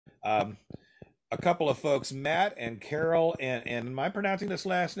Um, a couple of folks, Matt and Carol, and am I pronouncing this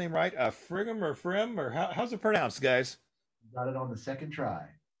last name right? Friggum or Frim, or how's it pronounced, guys? Got it on the second try.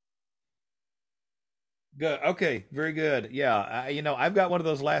 Good. Okay. Very good. Yeah. I've got one of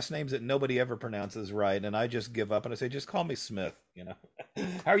those last names that nobody ever pronounces right, and I just give up and I say, just call me Smith.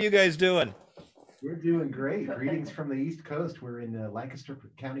 How are you guys doing? We're doing great. Greetings from the East Coast. We're in Lancaster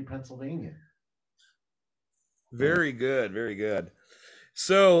County, Pennsylvania. Very good. Very good.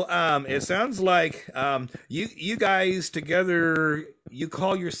 So it sounds like you guys together you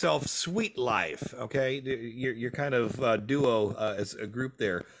call yourself Sweetlife, okay? You're kind of duo as a group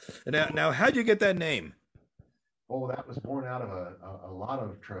there. Now, how'd you get that name? Oh, that was born out of a lot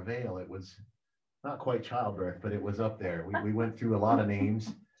of travail. It was not quite childbirth, but it was up there. We went through a lot of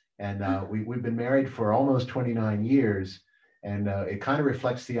names, and we've been married for almost 29 years. And it kind of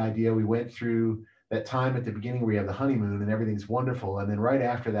reflects the idea we went through that time at the beginning where you have the honeymoon and everything's wonderful. And then right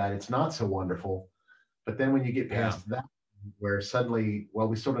after that, it's not so wonderful. But then when you get Yeah. past that, where suddenly, well,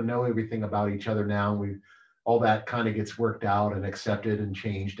 we sort of know everything about each other now, and we all that kind of gets worked out and accepted and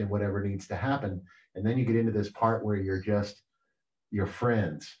changed and whatever needs to happen. And then you get into this part where you're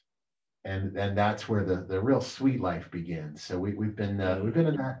friends, and that's where the real sweet life begins. So we've been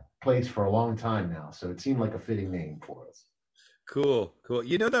in that place for a long time now. So it seemed like a fitting name for us. Cool, cool.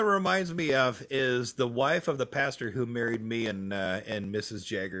 You know that reminds me of is the wife of the pastor who married me and Mrs.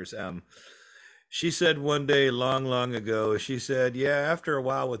 Jaggers. She said one day, long, long ago, she said, "Yeah, after a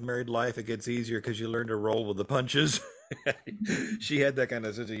while with married life, it gets easier because you learn to roll with the punches." She had that kind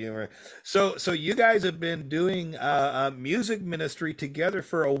of sense of humor. So you guys have been doing music ministry together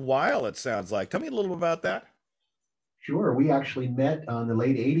for a while. It sounds like. Tell me a little about that. Sure. We actually met in the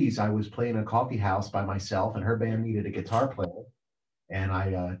late 80s. I was playing a coffee house by myself, and her band needed a guitar player. And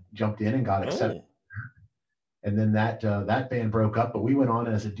I jumped in and got accepted. Oh, And then that band broke up, but we went on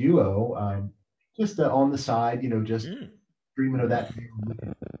as a duo, just on the side, just mm, dreaming of that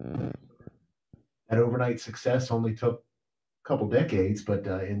overnight success only took a couple decades. But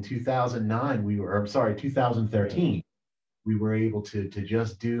in 2009, I'm sorry, 2013, we were able to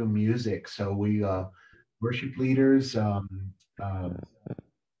just do music. So we worship leaders, um,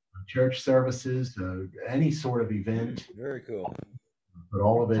 church services, any sort of event, very cool. but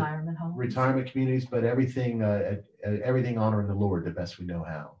all of it retirement communities, but everything everything honoring the Lord the best we know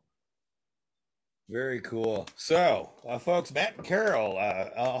how. Very cool. So, folks, Matt and Carol,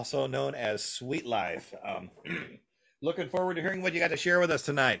 also known as Sweet Life. Looking forward to hearing what you got to share with us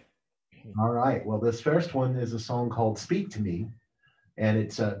tonight. All right. Well, this first one is a song called "Speak to Me," and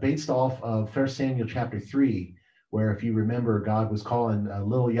it's based off of First Samuel chapter 3, where, if you remember, God was calling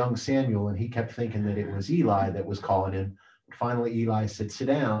little young Samuel, and he kept thinking that it was Eli that was calling him. But finally, Eli said, "Sit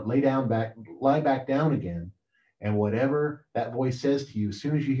down, lie back down again." And whatever that voice says to you, as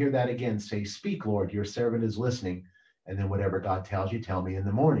soon as you hear that again, say, "Speak, Lord, your servant is listening." And then whatever God tells you, tell me in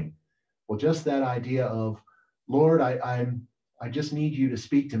the morning. Well, just that idea of, Lord, I just need you to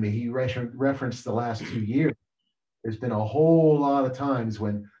speak to me. He referenced the last 2 years. There's been a whole lot of times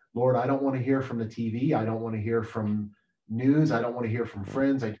when, Lord, I don't want to hear from the TV. I don't want to hear from news. I don't want to hear from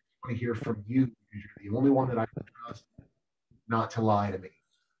friends. I just want to hear from you. You're the only one that I can trust not to lie to me.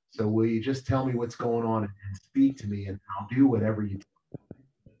 So will you just tell me what's going on and speak to me, and I'll do whatever you tell me.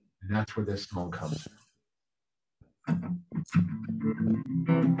 And that's where this song comes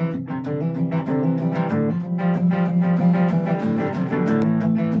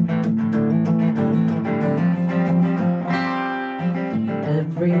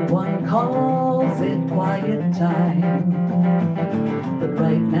Everyone calls it quiet time, but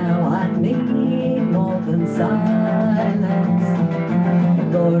right now I need more than silence.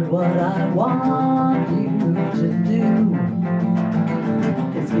 Lord, what I want you to do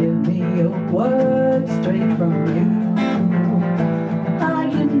is give me a word straight from you. I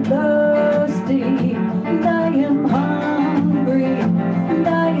am thirsty, and I am hungry, and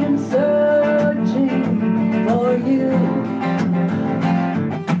I am searching for you.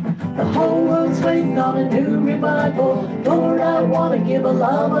 The whole world's waiting on a new revival. Lord, I want to give a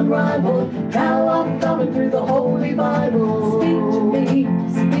love unrivaled. Now I'm thumbing through the Holy Bible.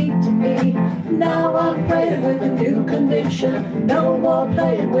 Speak to me. Now I'm praying with a new conviction. No more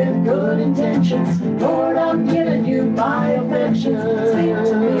playing with good intentions. Lord, I'm giving you my affection.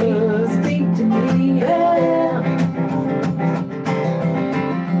 Speak to me, yeah.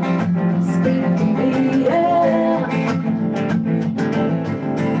 Speak to me, yeah.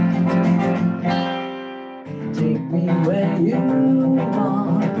 Take me where you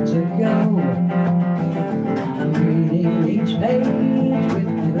want to go. I'm reading each page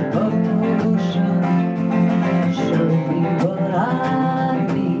with devotion. Show me what I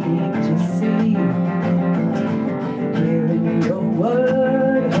need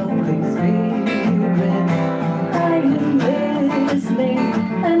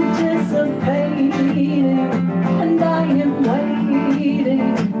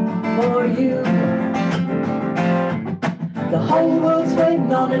for you. The whole world's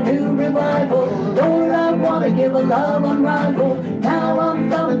waiting on a new revival. Lord, I want to give a love unrivaled. Now I'm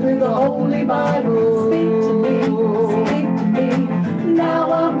thumbing through the Holy Bible. Speak to me, speak to me.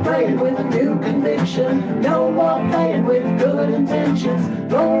 Now I'm praying with a new conviction. No more playing with good intentions.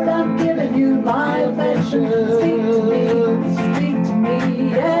 Lord, I'm giving you my affection. Speak to me,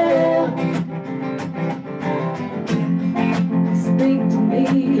 yeah. Speak to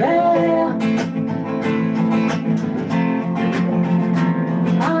me, yeah.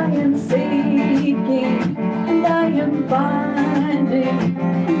 I am seeking, and I am finding,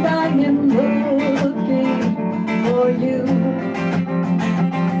 and I am looking for you.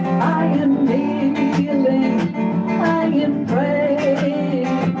 I am kneeling, I am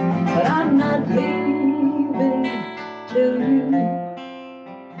praying, but I'm not leaving till you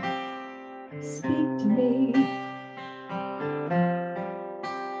speak to me.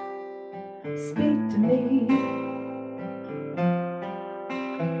 Speak to me.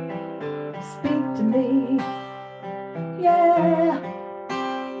 Speak to me, yeah.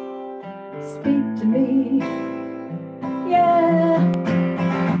 Speak to me, yeah.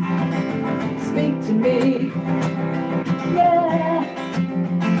 Speak to me, yeah.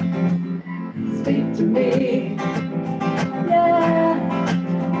 Speak to me, yeah.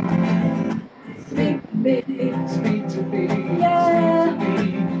 Speak to me, speak to me, yeah.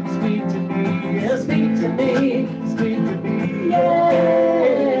 Speak to me, yeah. Speak to me, speak to me, yeah.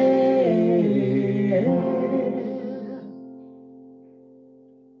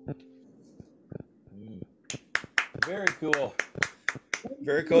 Very cool.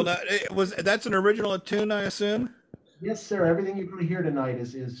 Very cool. Now, that's an original tune, I assume? Yes, sir. Everything you're going to hear tonight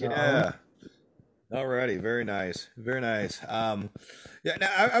is Yeah. Alrighty, very nice, very nice. Yeah, now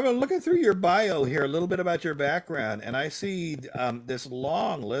I've been looking through your bio here, a little bit about your background, and I see this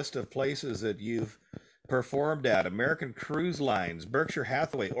long list of places that you've performed at: American Cruise Lines, Berkshire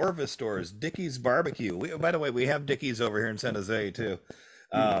Hathaway, Orvis Stores, Dickey's Barbecue. By the way, we have Dickey's over here in San Jose too,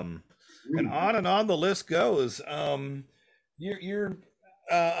 and on the list goes. You're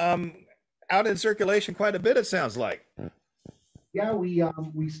out in circulation quite a bit, it sounds like. Yeah,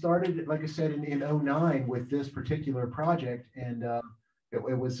 we started, like I said, in '09 with this particular project, and it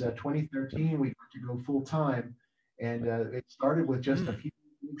was 2013. We got to go full time, and it started with just a few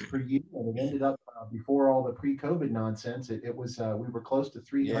weeks per year, and it ended up before all the pre-COVID nonsense. It was we were close to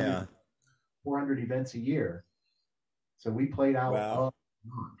 300, 400 events a year, so we played out. Wow.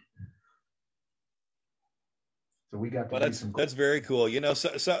 So we got to Well, that's very cool. You know,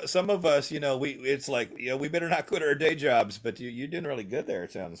 so some of us, you know, it's like, you know, we better not quit our day jobs, but you're doing really good there,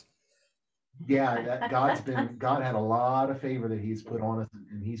 it sounds. Yeah, God had a lot of favor that He's put on us,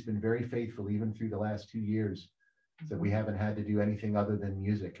 and He's been very faithful even through the last 2 years. So we haven't had to do anything other than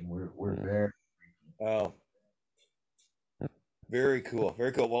music, and we're very. Oh, very cool,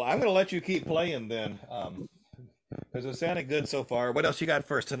 very cool. Well, I'm going to let you keep playing then, because it sounded good so far. What else you got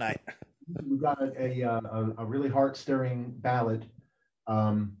for us tonight? We've got a really heart-stirring ballad,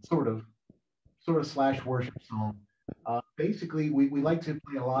 sort of slash worship song. Basically, we like to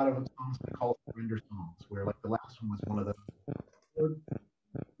play a lot of songs we call surrender songs, where like the last one was one of the, Lord,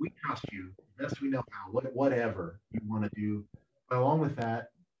 we trust you, best we know how, whatever you want to do. But along with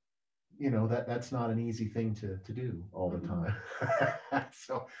that, you know, that's not an easy thing to do all the time.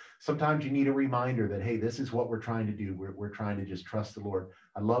 So sometimes you need a reminder that, hey, this is what we're trying to do. We're trying to just trust the Lord.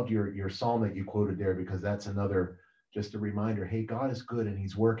 I loved your psalm that you quoted there, because that's another, just a reminder, hey, God is good and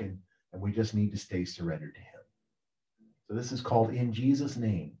He's working, and we just need to stay surrendered to Him. So this is called In Jesus'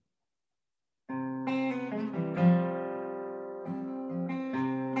 Name.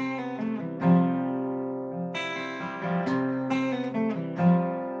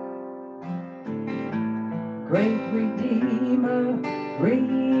 Great Redeemer,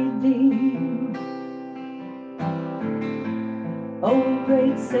 redeem. Oh,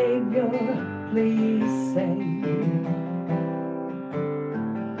 great Savior, please save.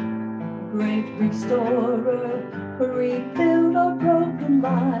 Great Restorer, rebuild our broken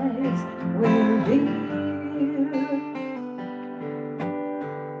lives. We're here.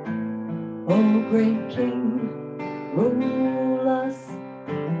 Oh, great King, rule us.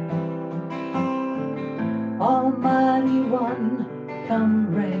 Almighty One,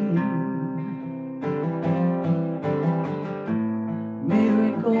 come reign.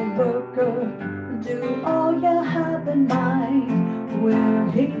 Miracle worker, do all you have in mind. We're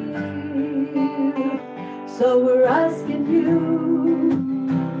here, so we're asking you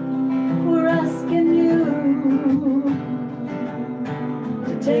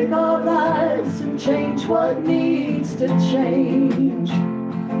to take our lives and change what needs to change.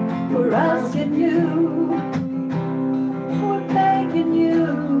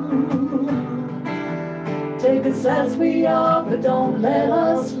 as we are, but don't let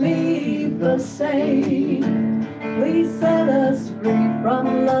us leave the same. Please set us free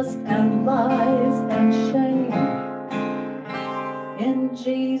from lust and lies and shame. In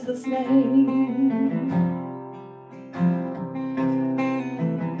Jesus' name.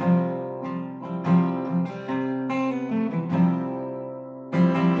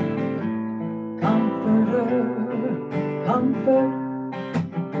 Comforter, comfort.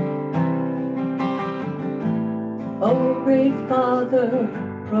 Oh, great Father,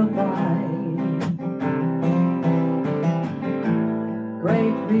 provide.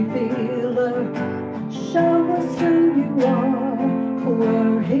 Great Revealer, show us who you are.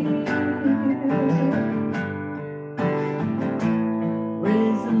 We're here.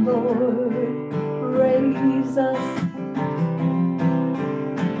 Risen Lord, raise us.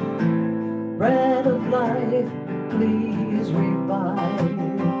 Bread of life, please revive.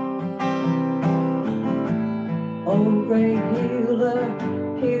 Oh, great healer,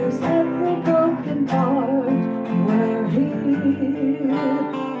 here's every broken heart. We're here,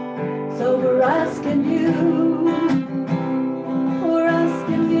 so we're asking you,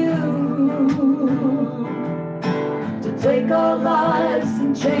 to take our lives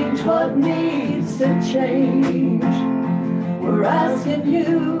and change what needs to change. We're asking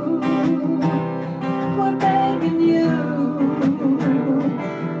you, we're begging you,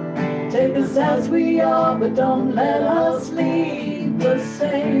 take us as we are, but don't let us leave the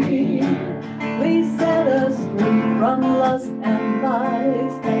same. Please set us free from lust and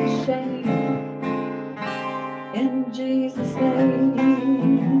lies and shame. In Jesus'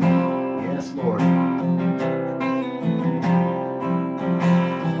 name. Yes, Lord.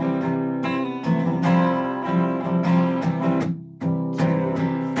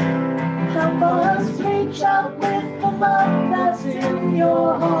 Help us reach out with the love that's in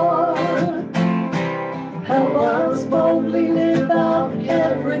your heart. Help us boldly live out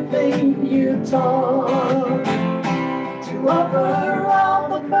everything you taught. To offer all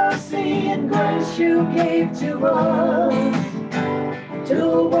the mercy and grace you gave to us. To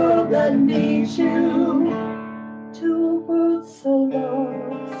a world that needs you. To a world so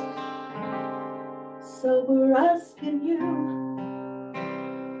lost. So we're asking you.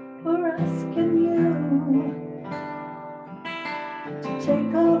 We're asking you to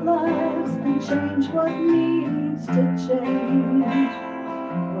take our lives and change what needs to change.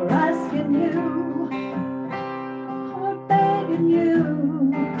 We're asking you, we're begging you,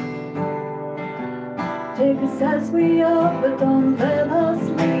 take us as we are, but don't let us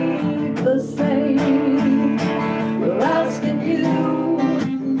leave the same. We're asking you,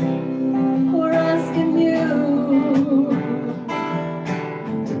 we're asking you,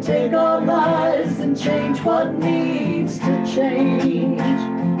 take our lives and change what needs to change.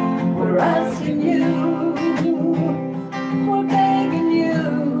 We're asking you, we're begging you,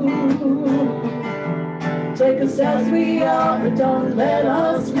 take us as we are, but don't let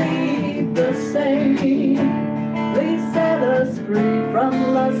us leave the same. Please set us free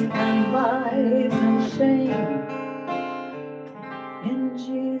from lust and lies and shame. In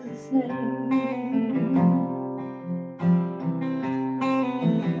Jesus' name.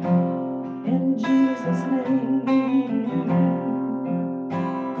 In Jesus' name.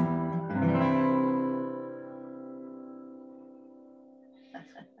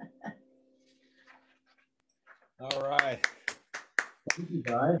 All right. Thank you,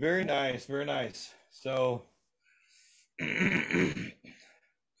 guys. Very nice. Very nice. So,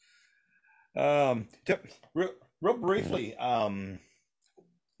 real briefly,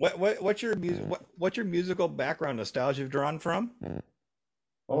 what's your what's your musical background nostalgia drawn from?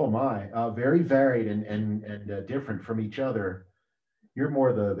 Oh my, very varied and different from each other. You're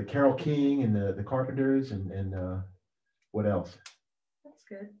more the Carole King and the Carpenters and what else? That's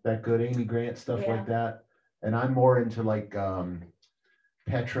good. That good Amy Grant stuff Yeah. like that. And I'm more into like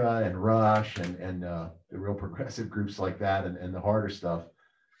Petra and Rush and the real progressive groups like that and the harder stuff,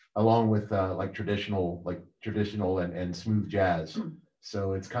 along with like traditional and smooth jazz.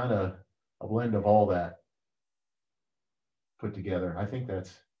 So it's kind of a blend of all that put together. I think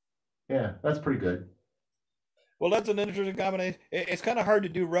that's pretty good. Well, that's an interesting combination. It's kind of hard to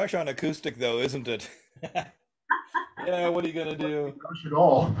do Rush on acoustic, though, isn't it? Yeah, what are you gonna do? Rush it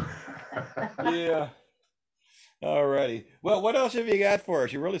all. Yeah. Alrighty. Well, what else have you got for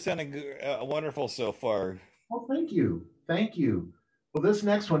us? You're really sounding wonderful so far. Well, thank you. Thank you. Well, this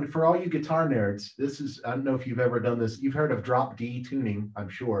next one, for all you guitar nerds, this is, I don't know if you've ever done this. You've heard of drop D tuning, I'm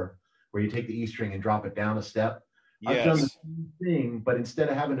sure, where you take the E string and drop it down a step. I've done the Yes. same thing, but instead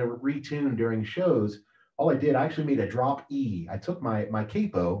of having to retune during shows, all I did, I actually made a drop E. I took my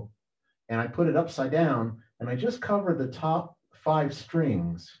capo and I put it upside down and I just cover the top 5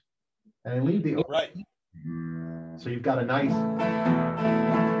 strings, and I leave the Right. so you've got a nice,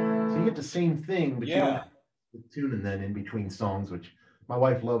 so you get the same thing, but you don't have the tuning then in between songs, which my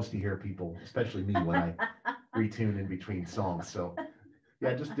wife loves to hear people, especially me, when I retune in between songs. So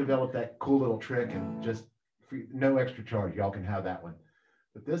yeah, just develop that cool little trick, and just no extra charge. Y'all can have that one.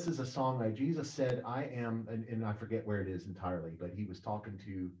 But this is a song that Jesus said, I am, and I forget where it is entirely, but he was talking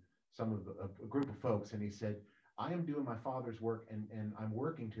to some of a group of folks, and he said, I am doing my Father's work, and I'm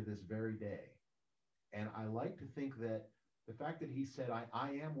working to this very day. And I like to think that the fact that he said,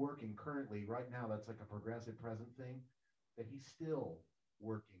 I am working currently right now, that's like a progressive present thing, that he's still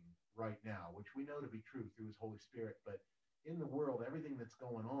working right now, which we know to be true through his Holy Spirit. But in the world, everything that's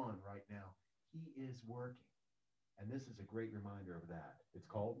going on right now, he is working. And this is a great reminder of that. It's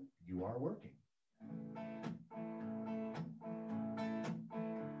called You Are Working.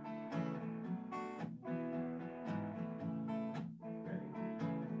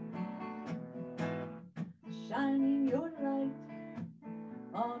 Shining your light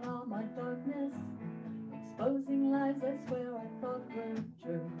on all my darkness, exposing lies I swear I thought were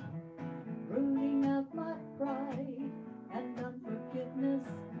true, rooting out my pride and unforgiveness,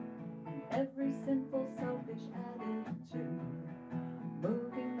 and every sinful selfish attitude,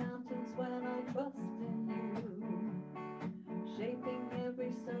 moving mountains when I trust in you, shaping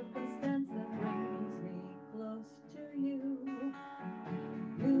every circumstance that brings me close to you.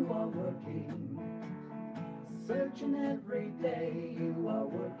 You are working, searching every day. You are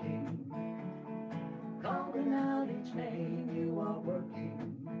working, calling out each name. You are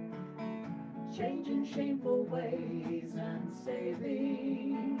working, changing shameful ways and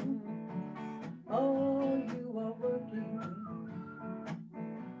saving. Oh, you are working.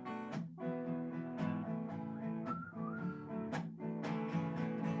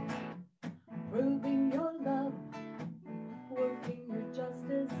 Proving your love, working your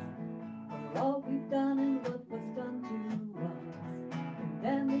justice, for all we've done and what was done to us,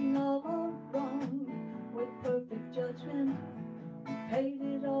 condemning all our wrong with perfect judgment. You paid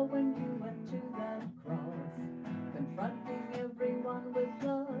it all when you went to that cross, confronting everyone with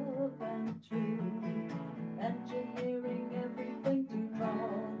love and truth, engineering everything to draw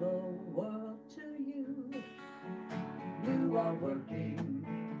the world to you. You are working,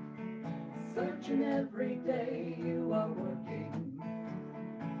 searching every day. You are working,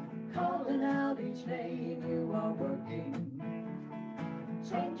 calling out each name. You are working,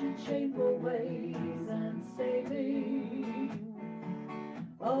 changing shameful ways and saving.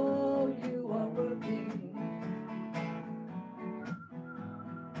 Oh, you are working.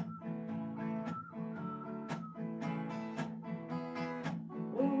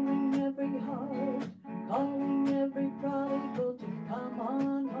 Wooing every heart, calling every prodigal to come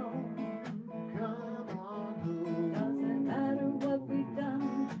on home. Come on home. Doesn't matter what we've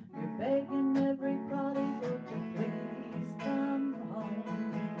done, you're begging every prodigal to please come home.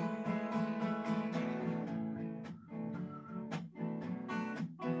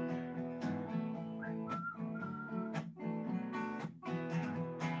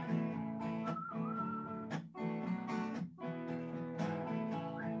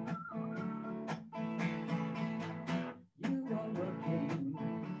 You are working,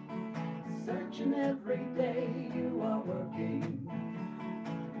 searching every day. You are working,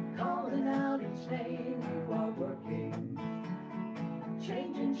 calling out each name. You are working,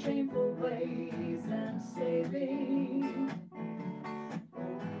 changing shameful ways and saving.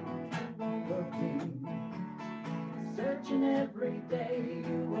 You are working, searching every day.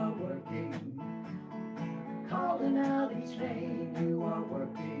 You are working, calling out each name. You are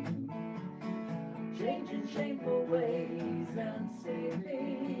working, changing shameful ways and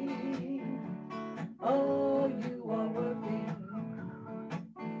saving. Oh, you are working.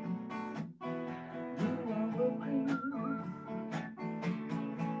 You are working.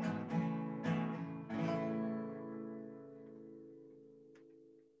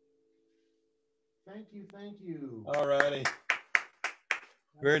 Thank you, thank you. All righty.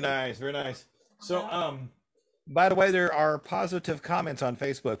 Very nice, very nice. So, by the way, there are positive comments on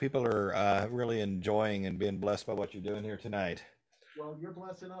Facebook. People are really enjoying and being blessed by what you're doing here tonight. Well, you're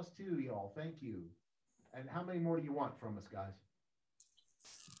blessing us too, y'all. Thank you. And how many more do you want from us, guys?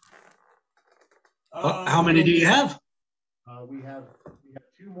 How many do you have? We have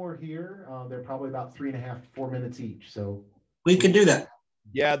 2 more here. They're probably about 3.5 to 4 minutes each. So We can do that.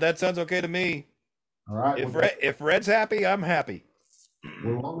 Yeah, that sounds okay to me. all right, If Red's happy, I'm happy.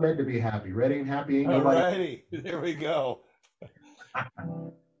 we want Red to be happy. Red ain't happy. Ain't All nobody. righty, there we go.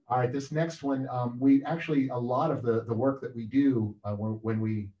 All right, this next one, we actually, a lot of the work that we do when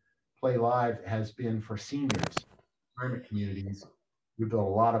we Play Live has been for seniors, retirement communities. We built a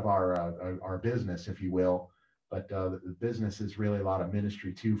lot of our business, if you will, but the business is really a lot of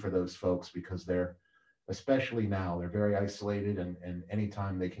ministry too for those folks, because they're, especially now, they're very isolated, and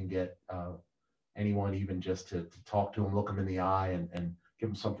anytime they can get anyone even just to talk to them, look them in the eye, and give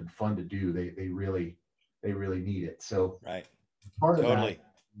them something fun to do, they really need it. So Right. part of Totally. that,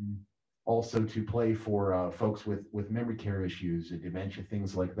 also to play for folks with memory care issues and dementia,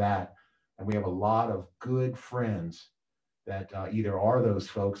 things like that. And we have a lot of good friends that either are those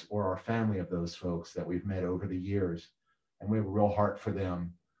folks or are family of those folks that we've met over the years. And we have a real heart for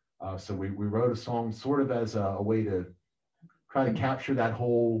them. So we wrote a song sort of as a way to try to capture that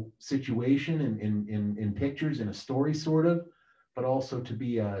whole situation in pictures, in a story sort of, but also to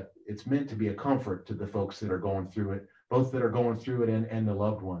be it's meant to be a comfort to the folks that are going through it, both that are going through it and the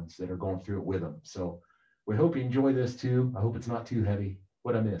loved ones that are going through it with them. So we hope you enjoy this too. I hope it's not too heavy.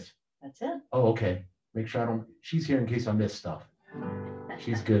 What'd I miss? That's it. Oh, okay. Make sure I don't, she's here in case I miss stuff.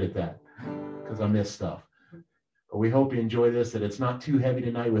 She's good at that, because I miss stuff. But we hope you enjoy this, that it's not too heavy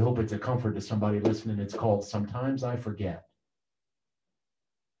tonight. We hope it's a comfort to somebody listening. It's called Sometimes I Forget.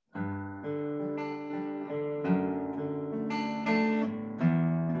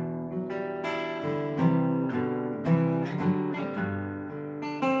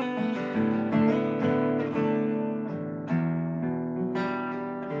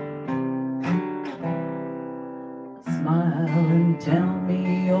 Smile and tell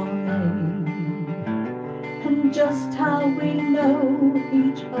me your name, and just how we know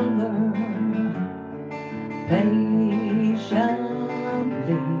each other. Patiently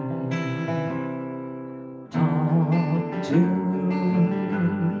talk to me.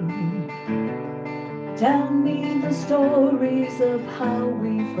 Tell me the stories of how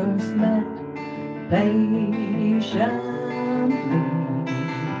we first met. Patiently.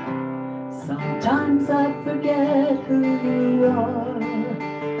 Sometimes I forget who you are.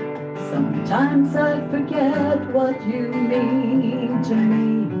 Sometimes I forget what you mean to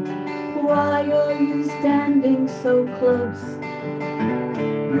me. Why are you standing so close?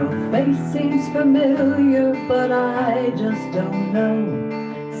 Your face seems familiar, but I just don't know.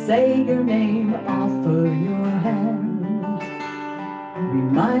 Say your name, offer your hand.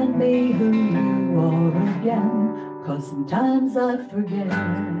 Remind me who you are again, 'cause sometimes I forget.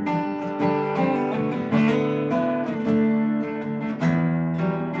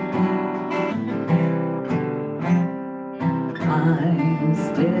 I'm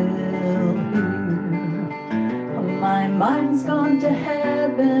still here. My mind's gone to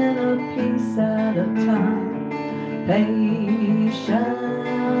heaven a piece at a time. Patiently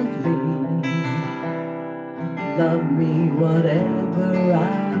love me whatever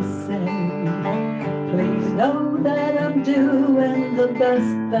I say. Please know that I'm doing the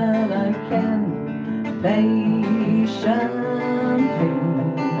best that I can. Patiently.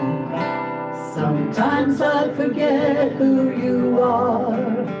 Sometimes I forget who you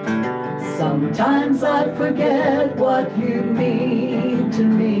are. Sometimes I forget what you mean to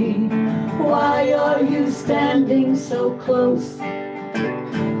me. Why are you standing so close?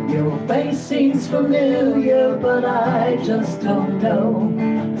 Your face seems familiar, but I just don't know.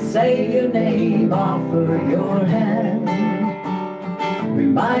 Say your name, offer your hand.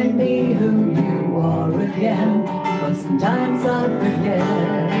 Remind me who you are again, 'cause sometimes I forget.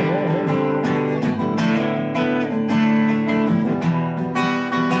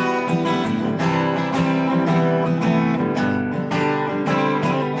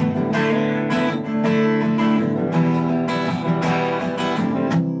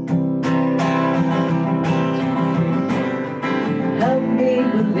 Help me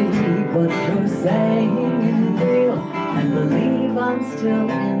believe what you're saying is real, and believe I'm still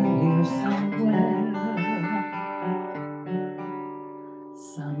in here somewhere.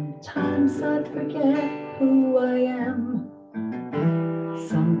 Sometimes I forget who I am.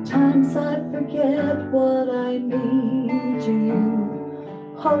 Sometimes I forget what I mean to you.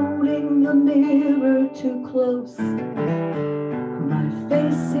 Holding the mirror too close. My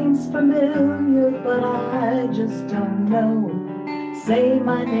face seems familiar, but I just don't know. Say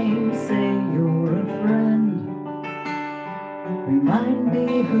my name, say you're a friend. Remind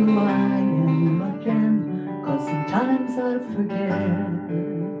me who I am again, 'cause sometimes I forget.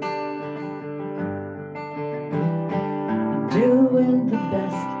 I'm doing the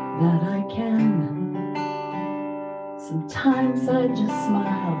best that I can. Sometimes I just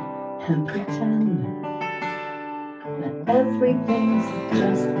smile and pretend that everything's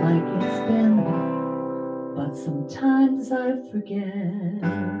just like it's been. But sometimes I forget.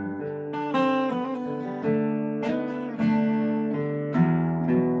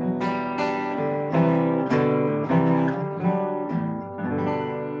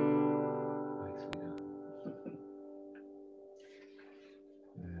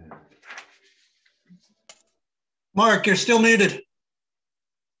 Mark, you're still muted.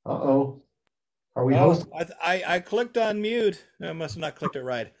 Uh-oh. Are we Oh, hosting? I clicked on mute. I must have not clicked it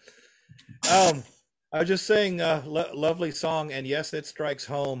right. I was just saying, lovely song, and yes, it strikes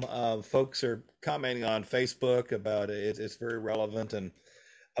home. Folks are commenting on Facebook about it. It's very relevant. And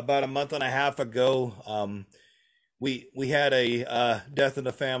about a month and a half ago, we had a death in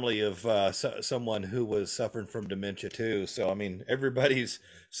the family of someone who was suffering from dementia too. So I mean, everybody's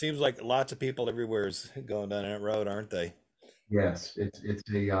seems like lots of people everywhere is going down that road, aren't they? Yes, it's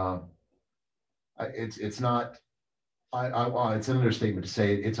not. It's an understatement to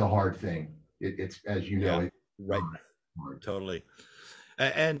say it's a hard thing. It's as you know, Yeah, it's right. hard. Totally.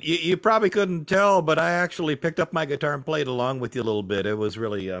 And you probably couldn't tell, but I actually picked up my guitar and played along with you a little bit. It was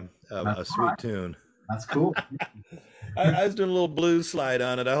really a That's sweet tune. That's cool. I was doing a little blues slide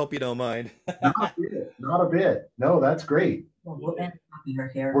on it. I hope you don't mind. Not a bit. Not a bit. No, that's great. Well, we'll end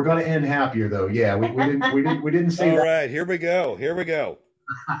happier here. We're going to end happier though. Yeah, we didn't say All that. right, here we go. Here we go.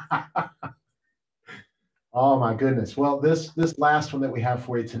 Oh my goodness. Well, this last one that we have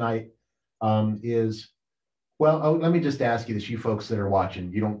for you tonight is let me just ask you this, you folks that are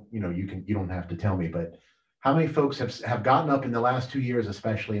watching, you don't have to tell me, but how many folks have gotten up in the last 2 years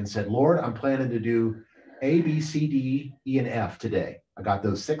especially and said, Lord, I'm planning to do A, B, C, D, E, and F today. I got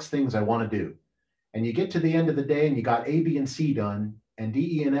those 6 things I want to do. And you get to the end of the day and you got A, B, and C done, and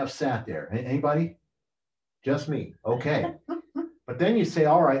D, E, and F sat there. Anybody? Just me. Okay. But then you say,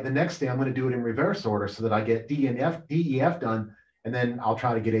 all right, the next day I'm going to do it in reverse order so that I get D, E, F done. And then I'll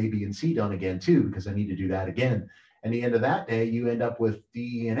try to get A, B, and C done again too, because I need to do that again. And the end of that day, you end up with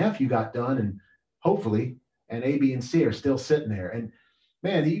D, E, and F you got done, and hopefully, and A, B, and C are still sitting there. And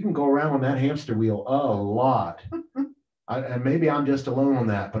man, you can go around on that hamster wheel a lot. And maybe I'm just alone on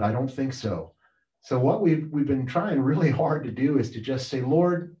that, but I don't think so. So what we've been trying really hard to do is to just say,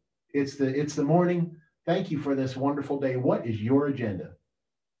 Lord, it's the morning. Thank you for this wonderful day. What is your agenda?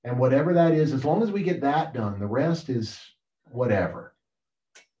 And whatever that is, as long as we get that done, the rest is whatever.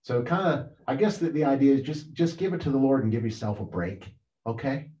 So kind of, I guess that the idea is just give it to the Lord and give yourself a break.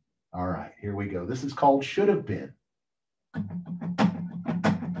 Okay? All right, here we go. This is called Should Have Been.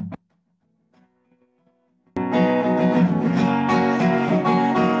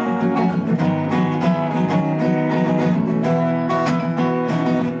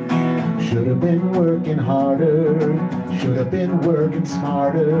 Should have been working harder, should have been working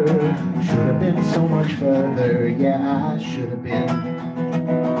smarter, should have been so much further, yeah, I should have been.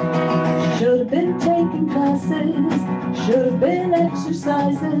 Should have been taking classes, should have been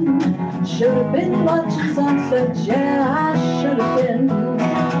exercising, should have been watching sunsets, yeah, I should have been.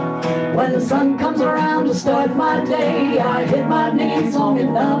 When the sun comes around to start my day, I hit my knees long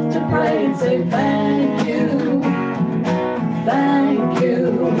enough to pray and say thank you, thank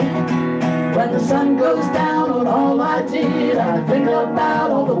you. When the sun goes down on all I did, I think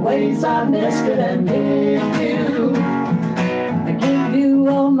about all the ways I missed it and I give you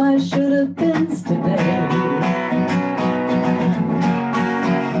all my should have beens today.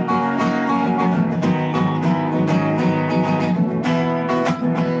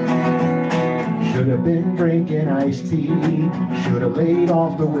 Should have been drinking iced tea, should have laid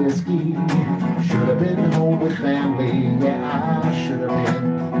off the whiskey, should have been home with family, yeah, I should have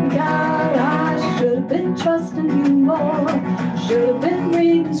been. God, I should have been trusting you more, should have been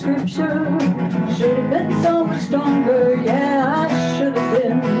reading scripture, should have been so much stronger, yeah, I should have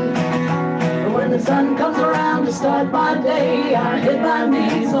been. But when the sun comes around to start my day, I hit my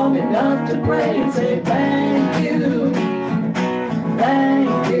knees long enough to pray and say thank you,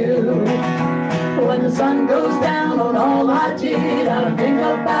 thank you. When the sun goes down on all I did, I think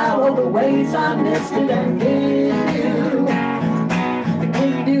about all the ways I missed it and give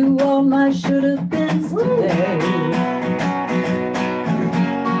you all my should have beens today.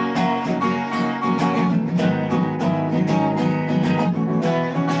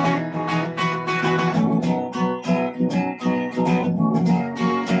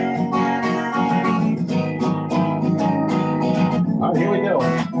 All right, here we go.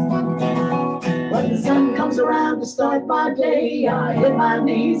 When the sun comes around to start my day, I hit my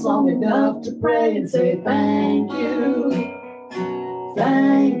knees long enough to pray and say thank you,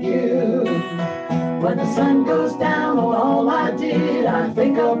 thank you. When the sun goes down on all I did, I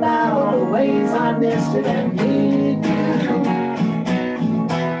think about all the ways I missed it and give you.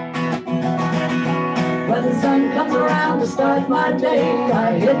 When the sun comes around to start my day,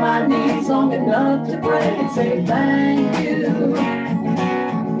 I hit my knees long enough to pray and say thank you,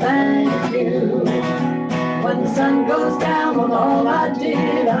 thank you. When the sun goes down on all I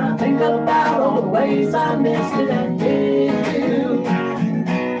did, I think about all the ways I missed it and give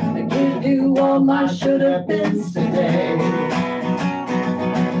all my should have beens today.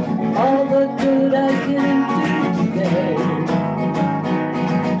 All the good I didn't do today.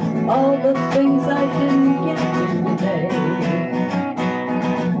 All the things I didn't get to today.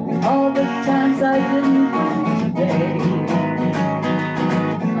 All the times I didn't win today.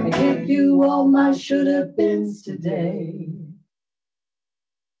 I give you all my should have beens today.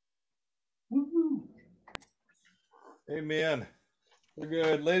 Woo-hoo. Amen. We're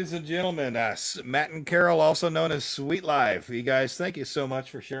good. Ladies and gentlemen, Matt and Carol, also known as Sweetlife. You guys, thank you so much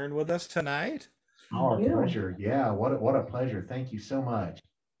for sharing with us tonight. Our Thank you. pleasure. Yeah, what a pleasure. Thank you so much.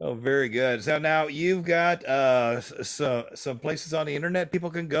 Oh, very good. So now you've got some places on the internet people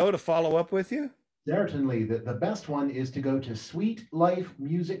can go to follow up with you? Certainly. The best one is to go to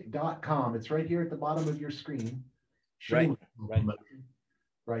sweetlifemusic.com. It's right here at the bottom of your screen. Right.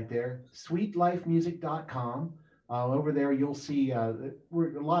 Right there. Sweetlifemusic.com. Over there, you'll see a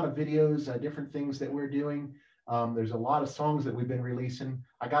lot of videos, different things that we're doing. There's a lot of songs that we've been releasing.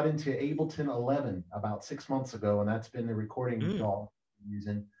 I got into Ableton 11 about 6 months ago, and that's been the recording doll I'm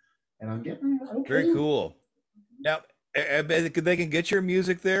using. And I'm getting okay. Very cool. Now, they can get your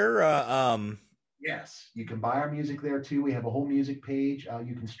music there. Yes, you can buy our music there too. We have a whole music page.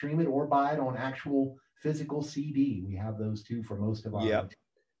 You can stream it or buy it on actual physical CD. We have those too for most of our. Yep.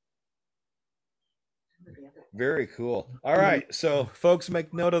 Very cool. All right, so folks,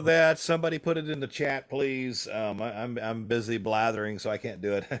 make note of that. Somebody put it in the chat, please. I'm busy blathering, so I can't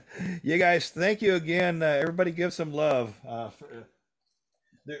do it. You guys, thank you again. Everybody, give some love.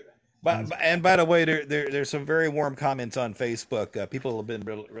 And by the way, there's some very warm comments on Facebook. People have been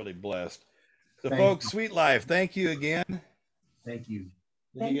really blessed. So, folks, Sweetlife, thank you again. Thank you.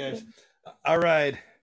 You guys. All right.